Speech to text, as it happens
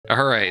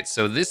Alright,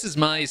 so this is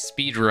my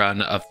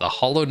speedrun of the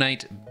Hollow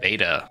Knight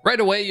beta. Right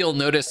away, you'll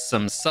notice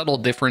some subtle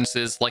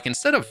differences, like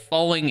instead of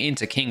falling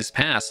into King's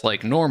Pass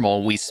like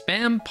normal, we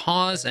spam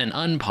pause and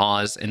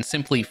unpause and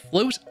simply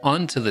float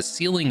onto the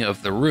ceiling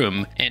of the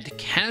room and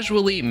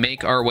casually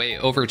make our way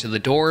over to the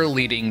door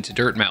leading to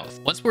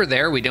Dirtmouth. Once we're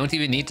there, we don't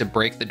even need to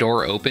break the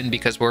door open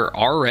because we're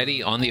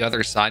already on the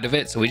other side of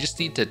it, so we just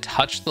need to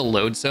touch the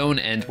load zone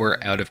and we're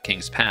out of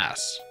King's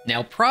Pass.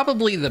 Now,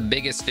 probably the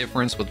biggest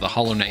difference with the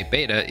Hollow Knight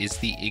beta is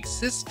the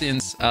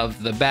existence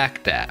of the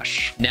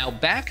backdash. Now,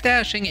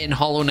 backdashing in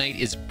Hollow Knight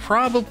is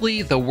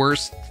probably the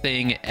worst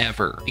thing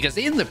ever, because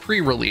in the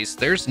pre-release,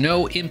 there's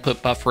no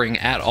input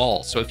buffering at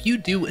all. So if you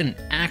do an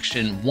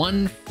action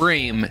 1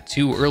 frame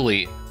too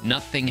early,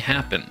 nothing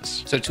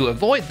happens. So to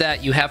avoid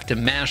that, you have to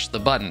mash the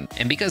button.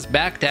 And because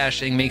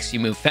backdashing makes you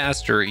move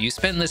faster, you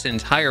spend this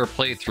entire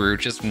playthrough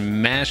just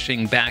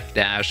mashing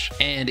backdash,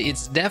 and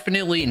it's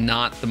definitely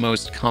not the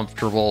most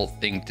comfortable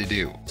thing to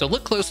do. So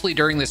look closely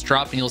during this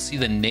drop and you'll see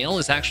the nail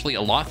is actually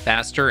a lot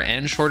faster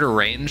and shorter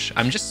range.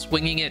 I'm just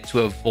swinging it to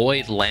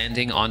avoid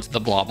landing onto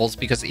the blobbles,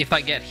 because if I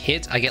get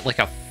hit, I get like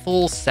a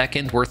full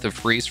second worth of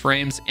freeze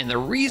frames, and the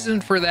reason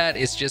for that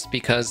is just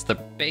because the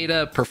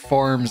beta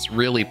performs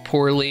really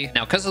poorly.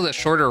 Now, because of the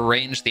shorter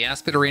range, the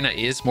Aspid Arena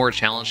is more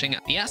challenging.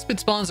 The Aspid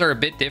spawns are a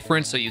bit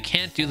different, so you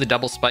can't do the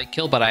double spike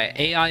kill, but I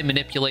AI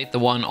manipulate the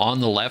one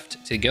on the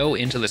left to go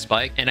into the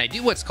spike, and I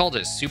do what's called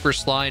a super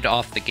slide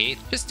off the gate.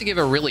 Just to give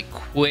a really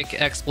quick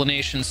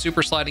explanation,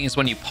 super sliding is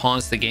when you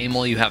pause the game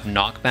while you have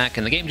knockback,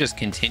 and the game just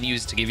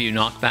continues to give you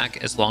knockback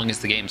as long as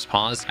the game's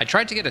paused. I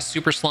tried to get a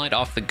super slide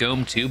off the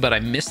Gome too, but I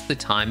missed the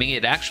timing.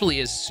 It actually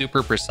is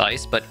super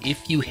precise, but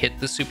if you hit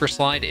the super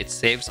slide, it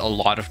saves a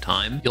lot of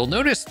time. You'll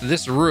notice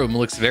this room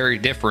looks very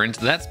different.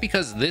 That's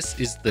because this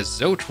is the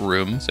Zote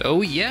room.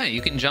 So yeah,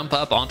 you can jump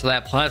up onto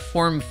that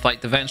platform,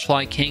 fight the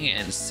Vengefly King,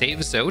 and save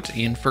Zote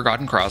in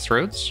Forgotten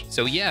Crossroads.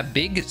 So yeah,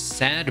 big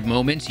sad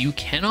moment. You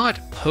cannot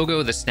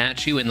pogo the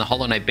statue in the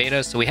Hollow Knight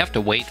beta, so we have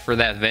to wait for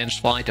that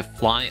Vengefly to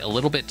fly a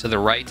little bit to the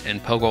right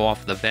and pogo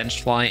off the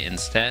Vengefly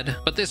instead.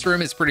 But this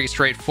room is pretty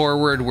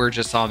straightforward. We're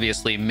just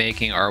obviously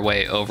making our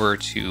way over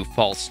to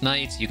False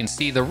Knight. You can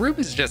see the room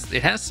is just,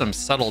 it has some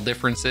subtle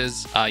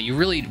differences. You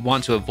really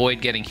want to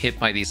avoid getting hit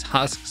by these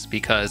husks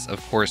because, of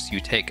course,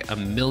 you take a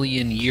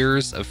million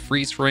years of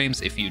freeze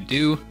frames if you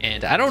do.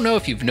 And I don't know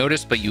if you've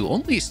noticed, but you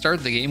only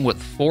start the game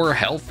with 4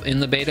 health in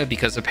the beta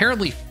because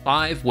apparently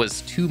 5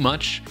 was too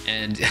much,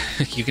 and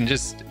you can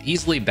just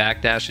easily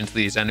backdash into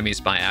these enemies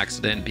by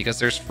accident because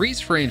there's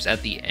freeze frames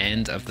at the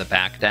end of the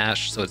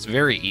backdash, so it's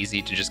very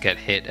easy to just get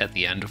hit at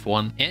the end of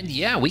one. And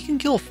yeah, we can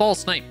kill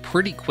False Knight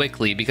pretty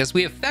quickly because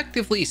we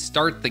effectively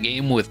start the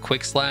game with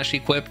Quick Slash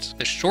equipped.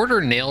 The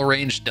shorter nail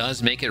range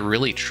does make it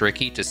really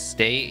tricky to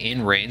stay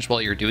in range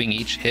while you're doing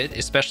each hit,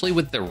 especially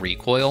with the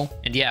recoil.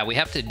 And yeah, we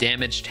have to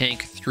damage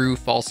tank through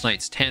False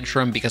Knight's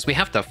Tantrum because we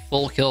have to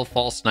full kill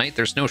False Knight.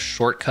 There's no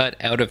shortcut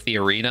out of the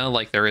arena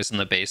like there is in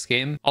the base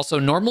game. Also,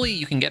 normally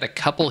you can get a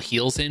couple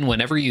heals in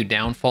whenever you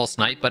down False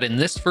Knight, but in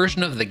this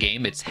version of the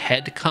game, its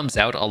head comes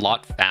out a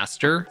lot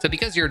faster. So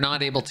because you're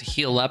not able to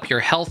heal up, your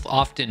health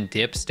often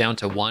dips down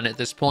to 1 at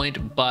this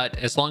point, but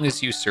as long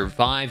as you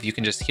survive, you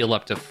can just heal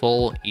up to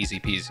full, easy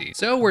peasy.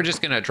 So we're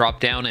just gonna drop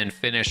down and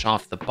finish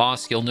off the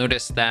boss. You'll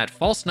notice that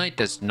False Knight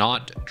does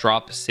not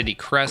drop City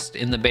Crest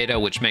in the beta,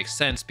 which makes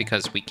sense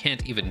because we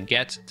can't even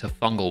get to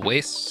Fungal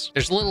Wastes.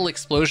 There's a little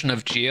explosion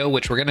of Geo,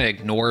 which we're gonna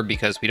ignore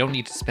because we don't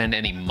need to spend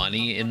any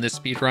money in this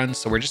speedrun,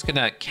 so we're just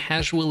gonna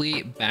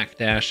casually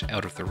backdash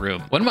out of the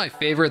room. One of my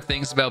favorite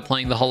things about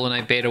playing the Hollow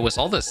Knight beta was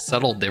all the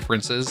subtle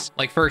differences.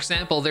 Like, for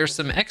example, there's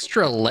some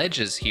extra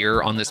ledges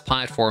here on this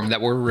platform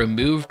that were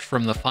removed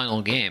from the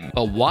final game.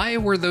 But why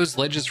were those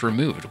ledges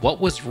removed? What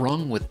was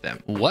wrong with them?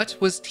 What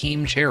was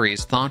Team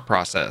Cherry's thought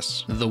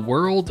process? The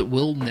world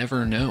will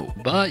never know.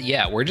 But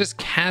yeah, we're just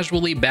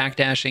casually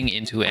backdashing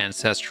into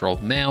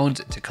Ancestral Mound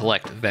to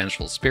collect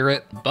Vengeful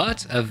Spirit,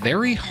 but a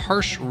very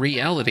harsh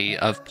reality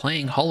of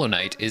playing Hollow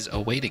Knight is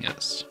awaiting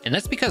us. And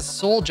that's because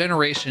soul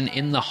generation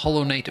in the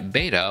Hollow Knight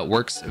beta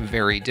works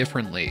very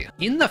differently.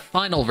 In the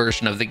final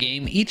version of the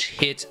game, each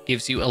hit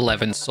gives you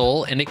 11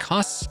 soul, and it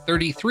costs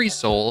 33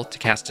 soul to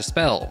cast a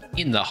spell.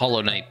 In the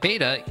Hollow Knight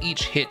beta,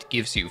 each hit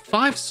gives you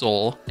 5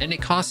 soul, and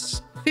it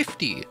costs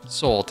 50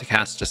 soul to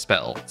cast a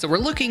spell. So we're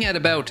looking at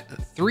about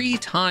 3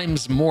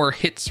 times more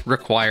hits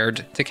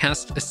required to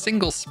cast a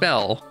single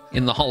spell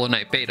in the Hollow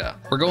Knight beta.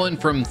 We're going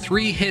from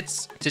 3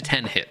 hits to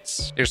 10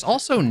 hits. There's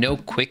also no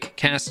quick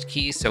cast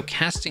key, so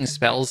casting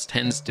spells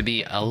tends to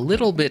be a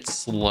little bit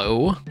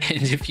slow.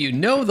 And if you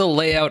know the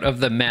layout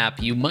of the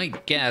map, you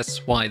might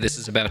guess why this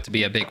is about to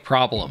be a big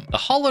problem. The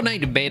Hollow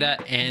Knight beta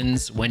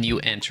ends when you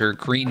enter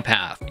Green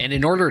Path. And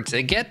in order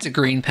to get to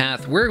Green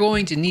Path, we're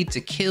going to need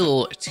to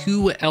kill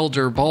 2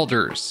 Elder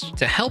Balders.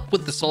 To help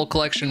with the soul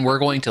collection, we're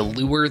going to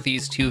lure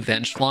these 2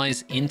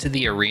 Vengeflies into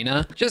the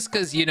arena, just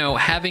because, you know,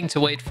 having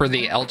to wait for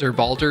the Elder elder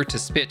balder to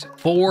spit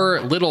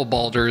 4 little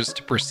balders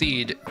to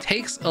proceed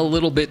takes a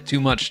little bit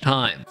too much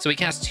time. So we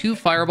cast 2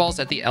 fireballs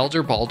at the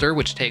elder balder,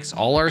 which takes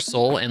all our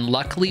soul, and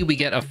luckily we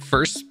get a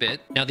first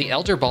spit. Now the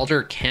elder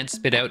balder can't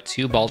spit out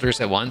 2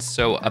 balders at once,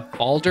 so a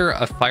balder,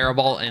 a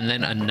fireball, and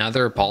then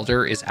another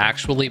balder is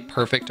actually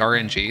perfect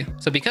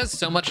RNG. So because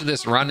so much of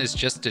this run is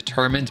just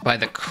determined by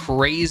the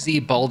crazy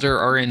balder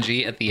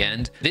RNG at the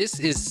end, this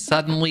is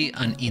suddenly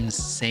an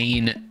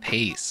insane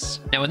pace.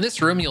 Now in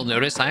this room, you'll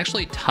notice I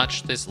actually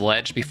touched this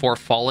ledge before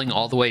falling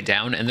all the way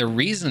down, and the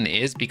reason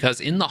is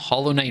because in the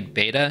Hollow Knight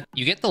beta,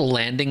 you get the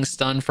landing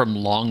stun from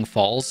long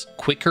falls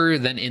quicker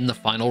than in the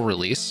final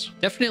release.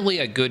 Definitely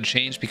a good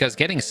change because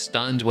getting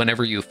stunned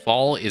whenever you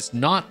fall is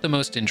not the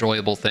most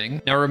enjoyable thing.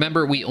 Now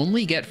remember, we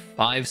only get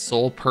 5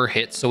 soul per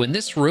hit, so in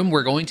this room,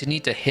 we're going to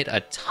need to hit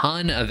a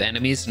ton of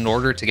enemies in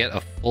order to get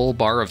a full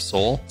bar of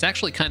soul. It's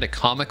actually kind of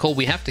comical.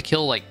 We have to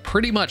kill like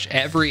pretty much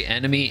every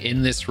enemy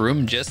in this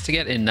room just to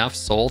get enough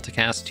soul to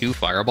cast 2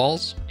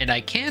 fireballs. And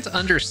I can't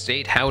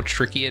understate how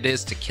tricky it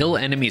is to kill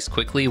enemies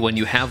quickly when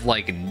you have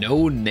like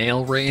no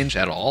nail range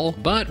at all,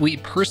 but we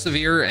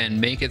persevere and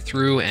make it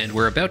through, and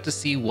we're about to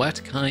see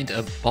what kind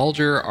of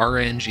balder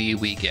RNG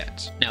we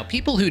get. Now,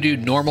 people who do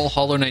normal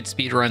Hollow Knight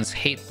speedruns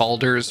hate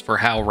balders for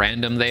how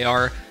random they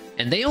are,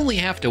 and they only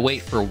have to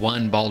wait for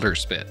 1 balder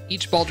spit.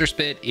 Each balder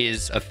spit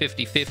is a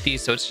 50-50,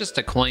 so it's just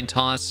a coin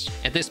toss.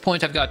 At this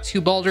point, I've got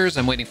 2 balders.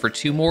 I'm waiting for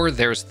 2 more.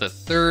 There's the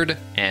 3rd,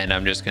 and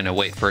I'm just gonna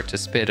wait for it to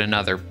spit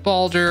another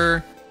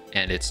balder.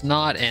 And it's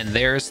not, and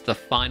there's the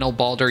final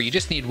balder. You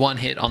just need 1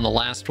 hit on the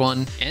last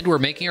one, and we're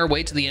making our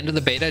way to the end of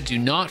the beta. Do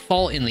not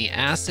fall in the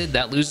acid.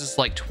 That loses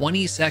like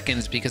 20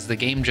 seconds because the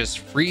game just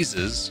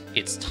freezes.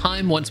 It's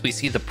time once we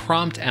see the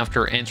prompt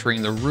after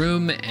entering the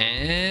room,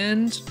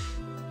 and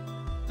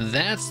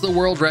that's the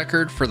world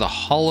record for the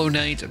Hollow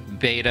Knight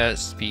beta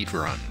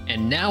speedrun.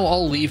 And now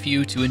I'll leave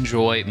you to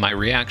enjoy my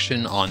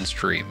reaction on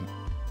stream.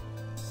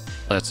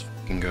 Let's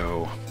fucking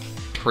go.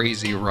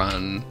 Crazy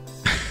run.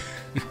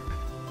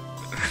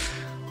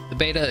 The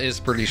beta is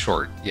pretty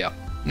short, yeah.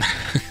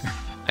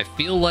 I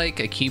feel like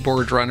a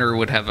keyboard runner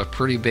would have a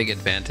pretty big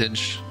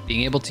advantage.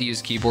 Being able to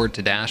use keyboard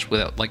to dash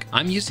without, like,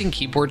 I'm using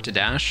keyboard to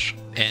dash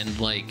and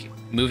like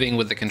moving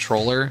with the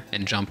controller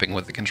and jumping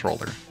with the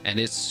controller, and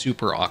it's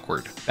super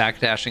awkward.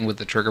 Backdashing with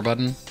the trigger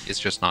button is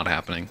just not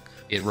happening.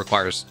 It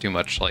requires too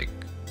much like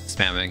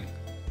spamming.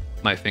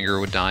 My finger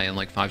would die in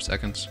like 5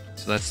 seconds.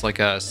 So that's like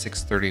a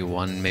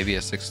 631, maybe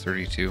a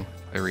 632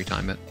 if I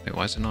retime it. Wait,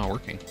 why is it not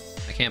working?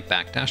 I can't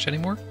backdash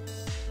anymore?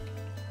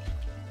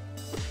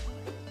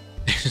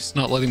 It's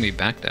not letting me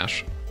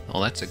backdash.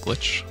 Oh, that's a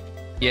glitch.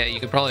 Yeah, you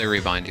could probably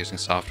rebind using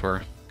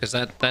software, because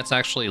that's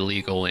actually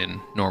legal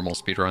in normal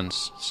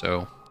speedruns,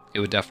 so it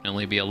would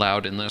definitely be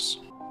allowed in this.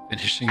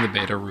 Finishing the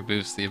beta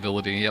removes the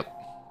ability. Yep,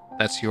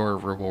 that's your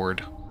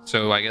reward.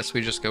 So I guess we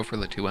just go for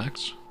the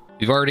 2x.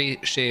 We've already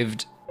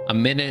shaved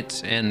 1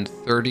 minute and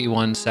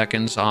 31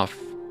 seconds off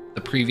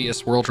the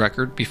previous world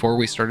record before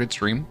we started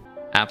stream.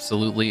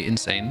 Absolutely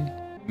insane.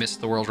 Missed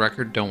the world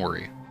record? Don't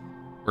worry.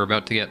 We're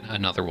about to get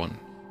another one.